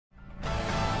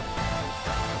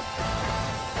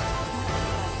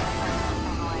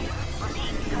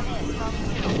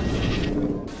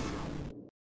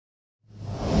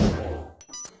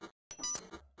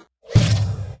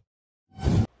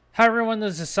Hi everyone,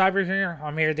 this is Cyber here.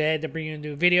 I'm here today to bring you a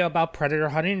new video about Predator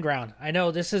Hunting Ground. I know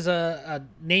this is a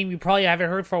name you probably haven't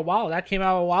heard for a while. That came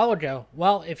out a while ago.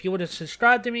 Well, if you would have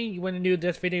subscribed to me, you wouldn't have knew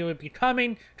this video would be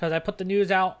coming because I put the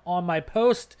news out on my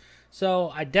post.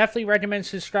 So I definitely recommend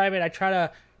subscribing. I try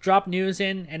to drop news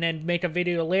in and then make a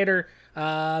video later.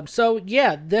 So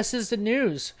yeah, this is the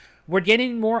news. We're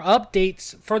getting more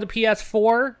updates for the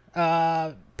PS4,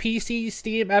 PC,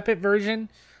 Steam, Epic version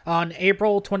on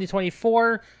April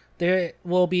 2024. There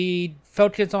will be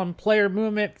focus on player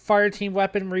movement, fireteam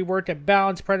weapon rework and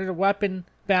balance, predator weapon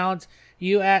balance,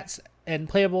 UX, and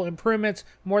playable improvements.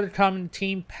 More to come in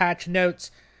team patch notes.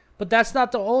 But that's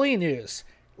not the only news.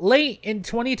 Late in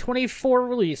 2024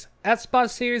 release,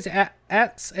 Xbox Series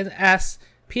X and S,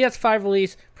 PS5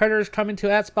 release, Predator is coming to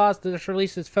Xbox. This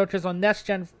release is focused on next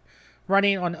gen,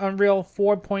 running on Unreal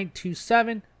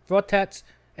 4.27, Vortex,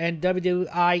 and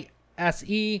WISE,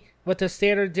 with the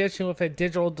standard edition with a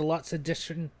digital deluxe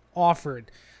edition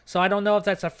offered. So I don't know if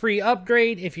that's a free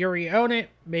upgrade. If you already own it,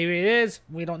 maybe it is.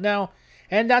 We don't know.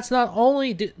 And that's not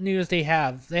only news they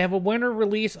have. They have a winter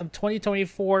release of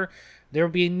 2024. There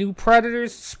will be new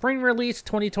Predators. Spring release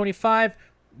 2025.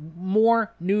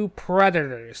 More new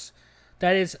Predators.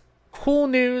 That is cool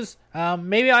news.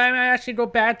 Maybe I might actually go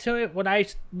back to it. When I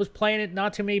was playing it,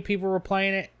 not too many people were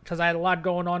playing it because I had a lot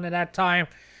going on at that time.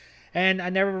 And I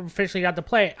never officially got to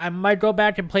play it. I might go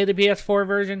back and play the PS4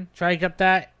 version. Try to get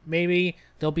that. Maybe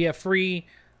there'll be a free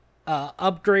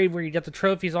upgrade where you get the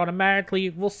trophies automatically.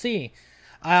 We'll see.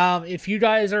 If you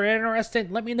guys are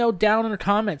interested, let me know down in the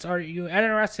comments. Are you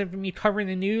interested in me covering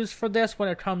the news for this when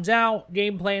it comes out?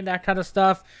 Gameplay and that kind of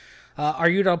stuff. Are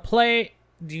you going to play?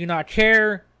 Do you not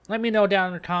care? Let me know down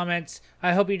in the comments.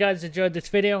 I hope you guys enjoyed this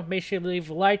video. Make sure to leave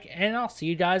a like. And I'll see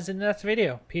you guys in the next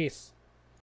video. Peace.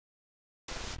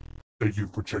 Thank you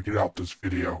for checking out this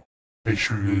video. Make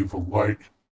sure you leave a like,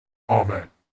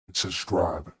 comment, and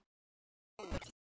subscribe.